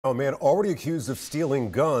A man already accused of stealing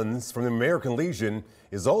guns from the American Legion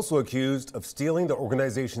is also accused of stealing the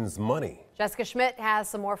organization's money. Jessica Schmidt has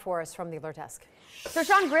some more for us from the Alert Desk. So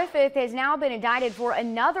Sean Griffith has now been indicted for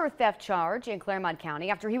another theft charge in Clermont County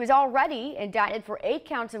after he was already indicted for 8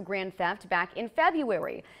 counts of grand theft back in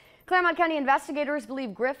February. Clermont County investigators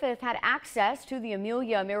believe Griffith had access to the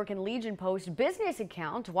Amelia American Legion Post business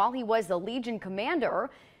account while he was the Legion commander.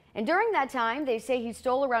 And during that time, they say he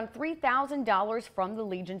stole around $3,000 from the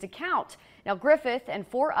Legion's account. Now, Griffith and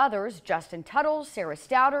 4 others, Justin Tuttles, Sarah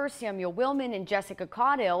Stouter, Samuel Willman, and Jessica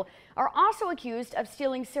Caudill, are also accused of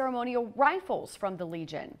stealing ceremonial rifles from the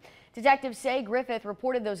Legion. Detectives say Griffith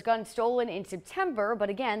reported those guns stolen in September, but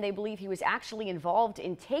again, they believe he was actually involved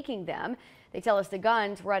in taking them. They tell us the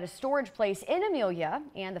guns were at a storage place in Amelia,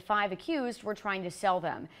 and the 5 accused were trying to sell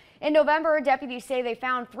them. In November, deputies say they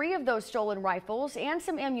found 3 of those stolen rifles and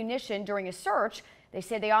some ammunition during a search. They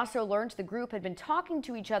say they also learned the group had been talking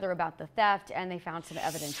to each other about the theft, and they found some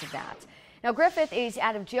evidence of that. Now, Griffith is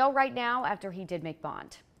out of jail right now after he did make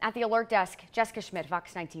bond. At the Alert Desk, Jessica Schmidt,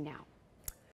 Fox 19 Now.